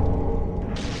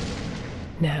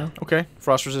 Now, Okay,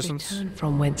 frost resistance. return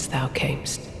from whence thou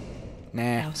camest.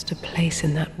 Nah. Thou'st a place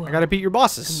in that world. I gotta beat your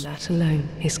bosses. And that alone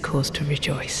is cause to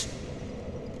rejoice.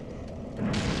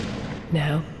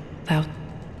 Now, thou...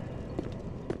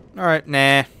 Alright,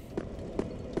 nah.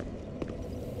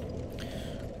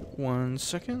 1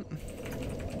 second.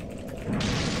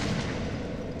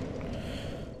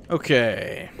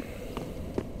 Okay.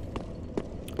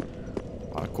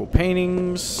 A lot of cool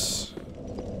paintings.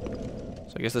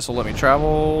 So I guess this will let me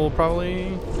travel,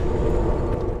 probably.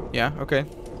 Yeah, okay.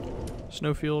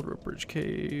 Snowfield, Rope Bridge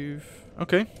Cave.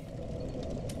 Okay.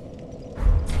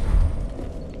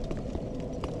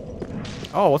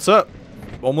 Oh, what's up?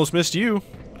 Almost missed you.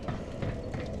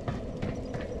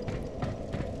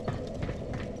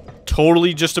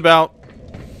 Totally just about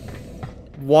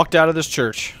walked out of this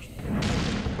church.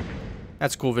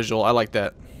 That's a cool visual. I like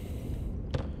that.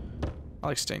 I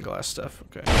like stained glass stuff.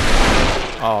 Okay.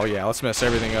 Oh, yeah. Let's mess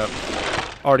everything up.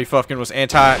 Artie Fufkin was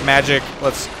anti-magic.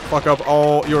 Let's fuck up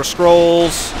all your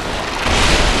scrolls.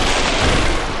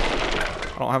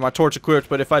 I don't have my torch equipped,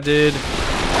 but if I did,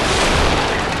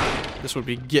 this would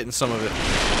be getting some of it.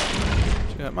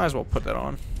 So yeah, might as well put that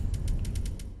on.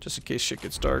 Just in case shit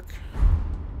gets dark.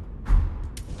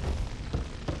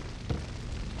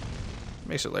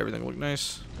 Makes it everything look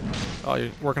nice. Oh, you're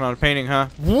working on a painting, huh?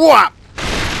 Whop!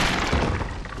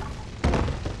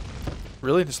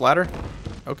 Really? This ladder?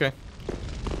 Okay.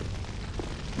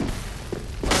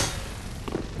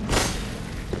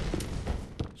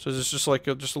 So is this just like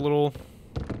just a little...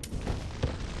 I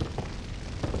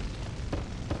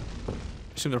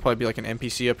assume there'll probably be like an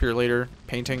NPC up here later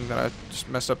painting that I just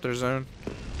messed up their zone.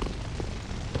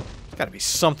 There's gotta be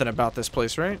something about this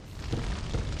place, right?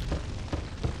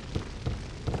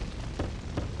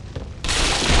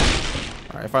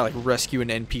 Alright, if I like rescue an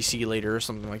NPC later or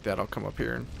something like that, I'll come up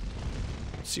here and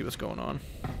see what's going on.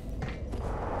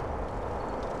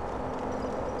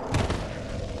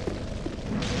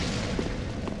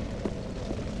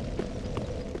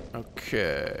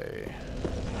 Okay.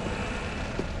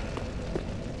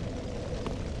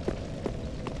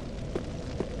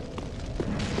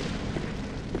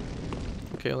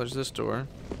 Okay, well, there's this door.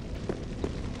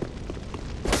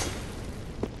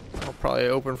 I'll probably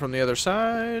open from the other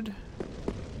side.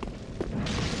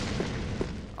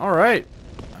 Alright.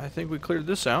 I think we cleared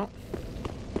this out.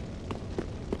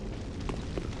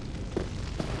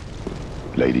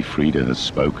 Lady Frida has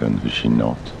spoken, has she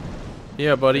not?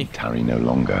 Yeah, buddy. Tarry no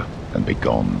longer and be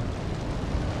gone.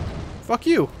 Fuck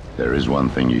you. There is one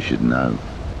thing you should know.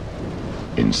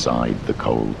 Inside the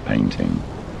cold painting,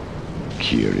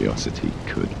 curiosity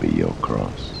could be your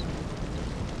cross.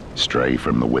 Stray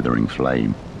from the withering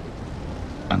flame,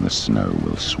 and the snow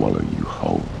will swallow you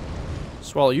whole.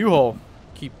 Swallow you whole.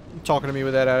 Keep talking to me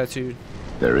with that attitude.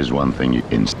 There is one thing you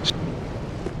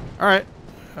Alright.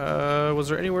 Was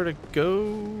there anywhere to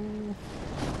go?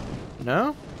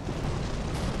 No?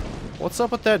 What's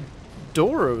up with that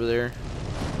door over there?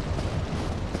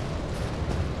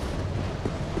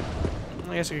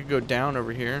 I guess I could go down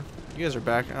over here. You guys are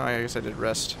back. Oh, I guess I did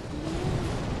rest.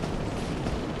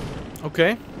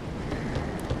 Okay.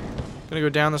 Gonna go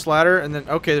down this ladder, and then...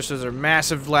 Okay, there's a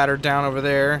massive ladder down over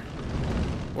there.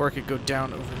 Or I could go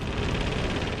down over...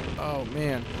 Oh,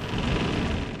 man.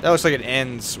 That looks like it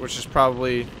ends, which is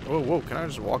probably... Whoa, whoa, can I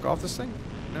just walk off this thing?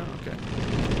 No? Okay.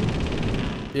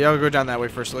 Yeah, I'll go down that way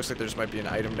first. It looks like there might be an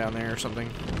item down there or something.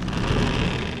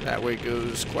 That way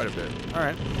goes quite a bit.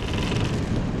 Alright.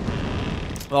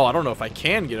 Well, I don't know if I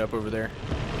can get up over there.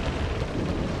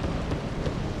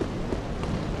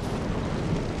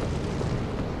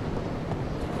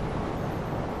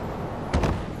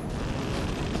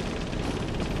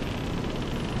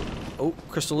 Oh,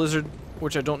 crystal lizard,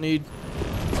 which I don't need.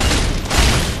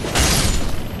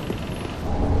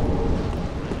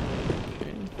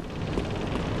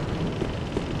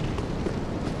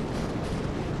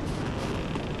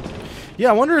 Yeah,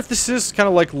 I wonder if this is kind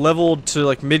of like leveled to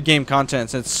like mid-game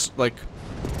content since like...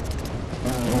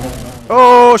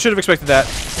 Oh, should have expected that.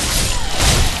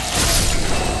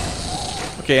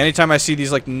 Okay, anytime I see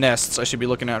these like nests, I should be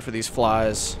looking out for these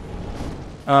flies.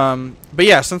 But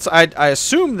yeah, since I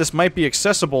assume this might be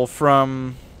accessible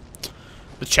from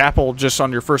the chapel just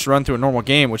on your first run through a normal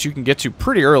game, which you can get to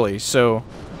pretty early, so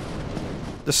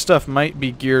this stuff might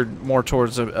be geared more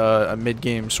towards a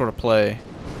mid-game sort of play.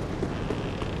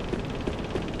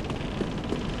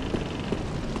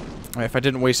 If I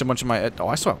didn't waste a bunch of my... Oh,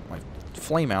 I saw my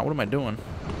flame out. What am I doing?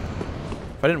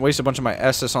 If I didn't waste a bunch of my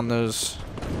SS on those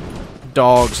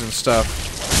dogs and stuff,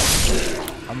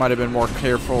 I might have been more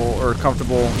careful or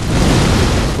comfortable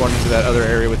going into that other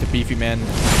area with the beefy men.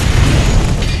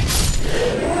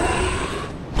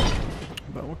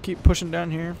 keep pushing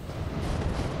down here.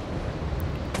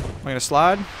 Am I gonna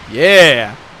slide?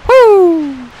 Yeah!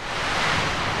 Woo!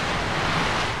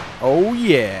 Oh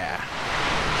yeah!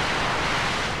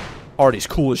 Artie's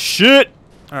cool as shit!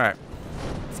 Alright.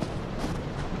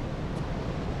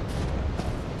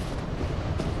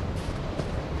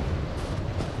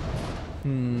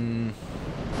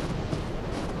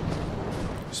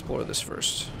 Explore this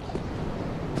first.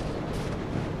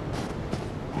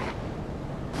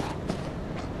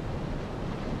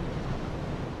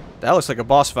 That looks like a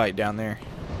boss fight down there.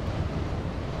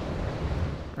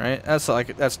 Right? That's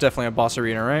definitely a boss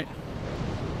arena, right?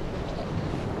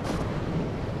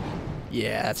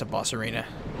 Yeah, that's a boss arena.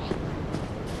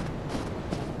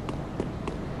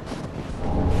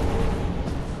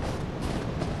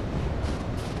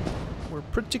 We're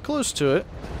pretty close to it.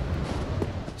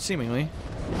 Seemingly.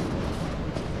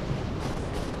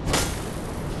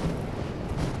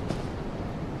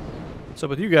 What's up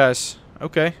with you guys?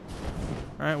 Okay.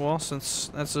 Alright, well,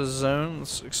 since that's a zone,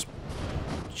 let's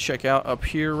check out up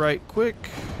here right quick.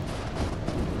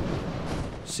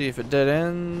 See if it dead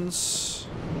ends.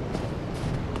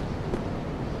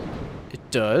 It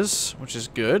does, which is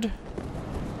good.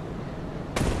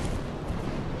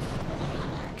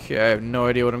 Okay, I have no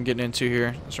idea what I'm getting into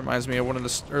here. This reminds me of one of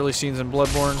the early scenes in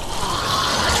Bloodborne.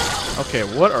 Okay,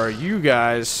 what are you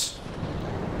guys?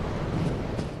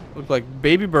 Look like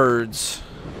baby birds.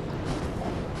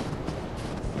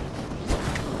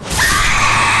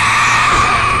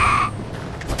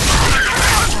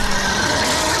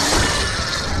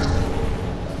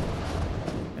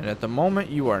 And at the moment,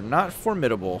 you are not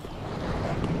formidable.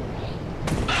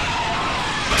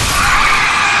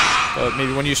 But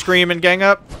maybe when you scream and gang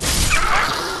up,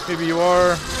 maybe you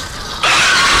are.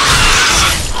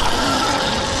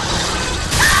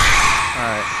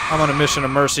 Alright, I'm on a mission of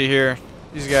mercy here.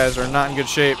 These guys are not in good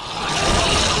shape.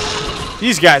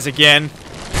 These guys again.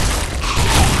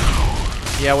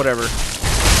 Yeah, whatever.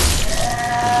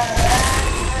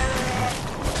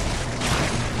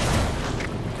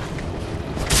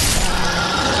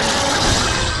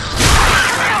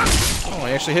 Oh,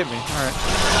 he actually hit me. Alright.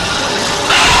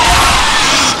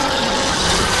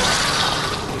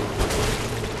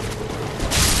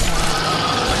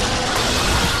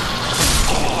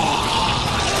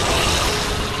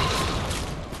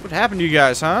 What happened to you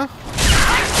guys, huh?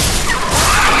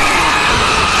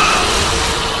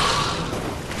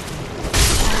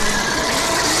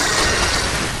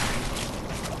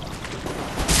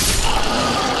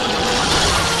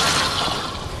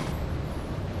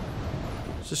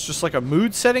 Is this just like a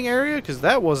mood setting area? Because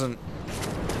that wasn't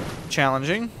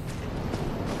challenging.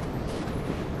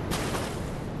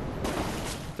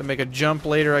 To make a jump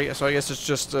later, so I guess it's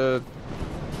just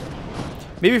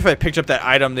maybe if I picked up that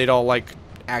item, they'd all like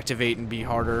activate and be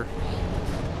harder or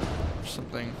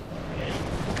something.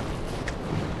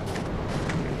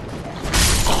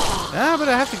 Ah, but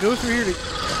I have to go through here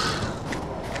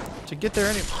to get there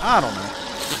anyway. I don't know.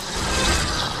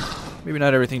 Maybe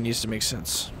not everything needs to make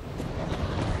sense.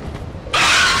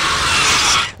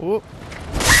 Whoop.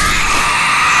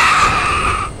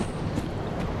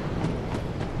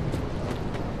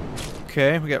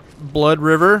 Okay, we got Blood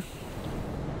River.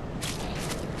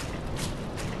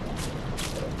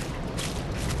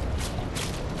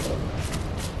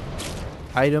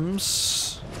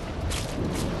 Items.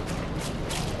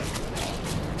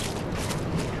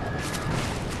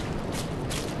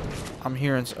 I'm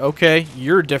hearing. Okay,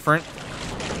 you're different.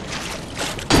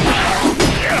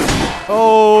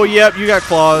 Oh, yep, you got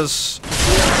claws.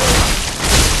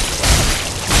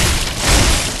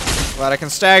 Glad I can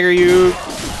stagger you.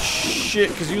 Shit,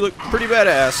 because you look pretty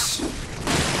badass.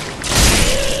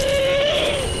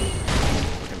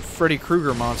 Fucking Freddy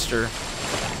Krueger monster.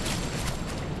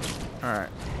 Alright.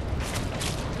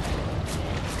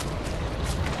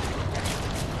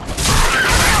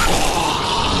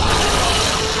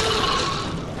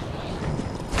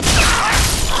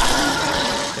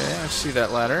 Okay, I see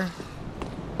that ladder.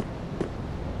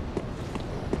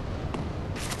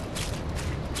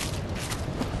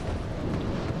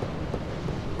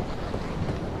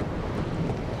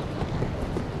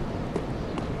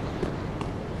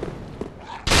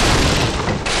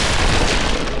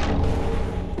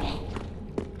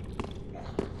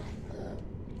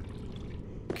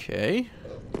 Okay.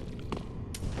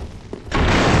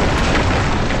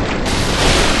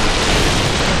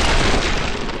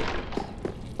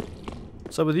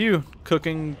 What's up with you?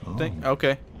 Cooking thing?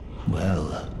 Okay.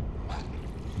 Well,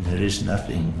 there is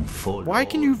nothing for. Why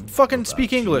can you fucking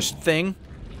speak English, thing?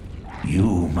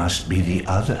 You must be the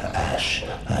other Ash,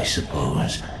 I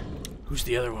suppose. Who's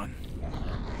the other one?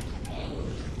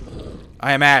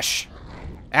 I am Ash.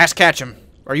 Ash Ketchum.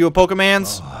 Are you a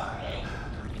Pokemans?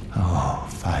 Oh,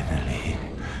 finally,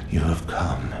 you have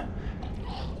come.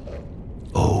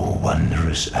 Oh,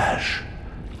 wondrous Ash,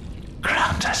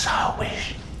 grant us our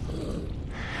wish.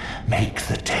 Make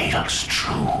the tales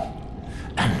true,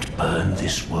 and burn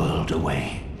this world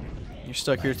away. You're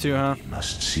stuck here too, huh? We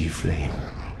must see flame.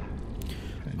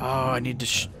 Oh, I need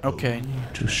to okay.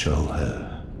 To show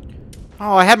her.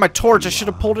 Oh, I had my torch. I should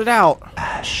have pulled it out.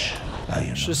 Ash,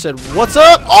 I Should have said, "What's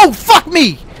up?" Oh, fuck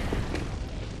me!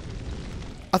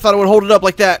 I thought it would hold it up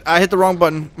like that. I hit the wrong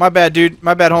button. My bad, dude.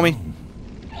 My bad, homie.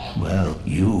 Well,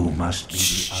 you must be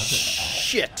the other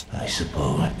Shit. Ash, I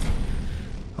suppose.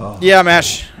 Yeah, I'm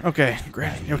Ash. Okay,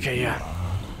 great. Okay, yeah.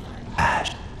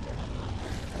 Ash.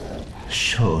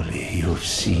 Surely you've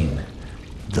seen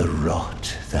the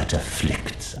rot that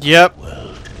afflicts Yep. our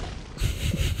world.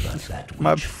 But that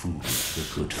which fooled the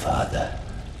good father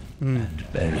and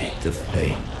buried the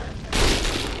flame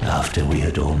after we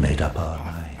had all made up our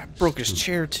minds. Broke his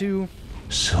chair too.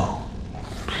 So,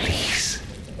 please,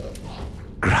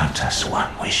 grant us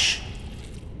one wish.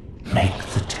 Make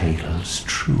the tales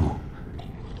true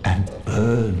and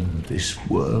burn this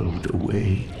world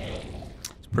away.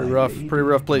 Pretty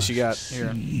rough place you got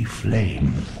here. See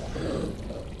flame,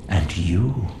 and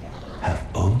you have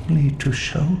only to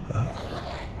show her.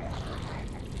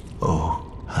 Oh,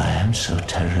 I am so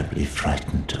terribly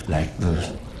frightened of like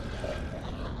those.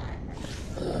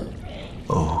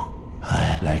 Oh,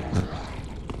 I like the.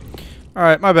 All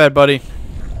right, my bad, buddy.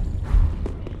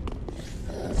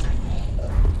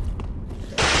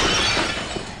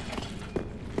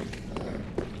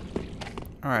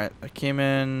 All right, I came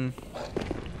in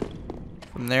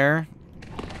from there.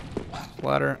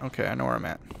 Ladder. Okay, I know where I'm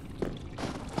at.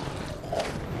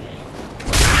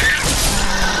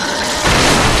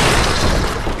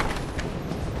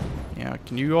 Yeah,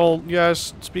 can you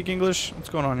guys speak English? What's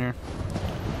going on here?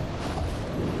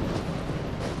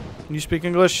 Can you speak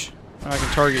English? I can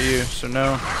target you, so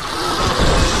no.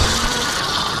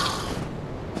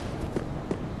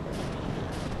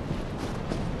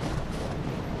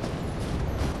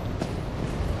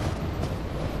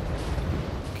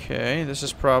 Okay, this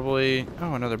is probably...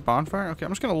 Oh, another bonfire? Okay,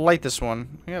 I'm just gonna light this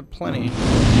one. I got plenty.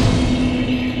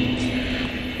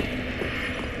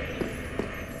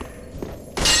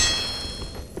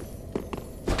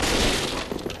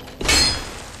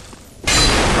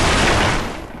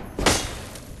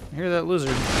 I hear that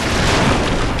lizard.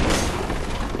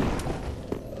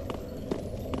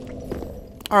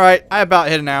 Alright, I about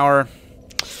hit an hour.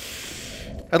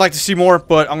 I'd like to see more,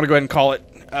 but I'm gonna go ahead and call it.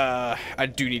 I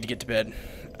do need to get to bed.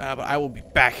 But I will be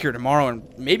back here tomorrow and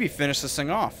maybe finish this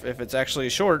thing off. If it's actually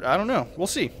short, I don't know. We'll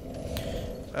see.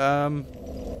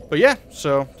 But yeah,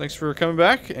 so thanks for coming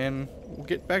back, and we'll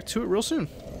get back to it real soon.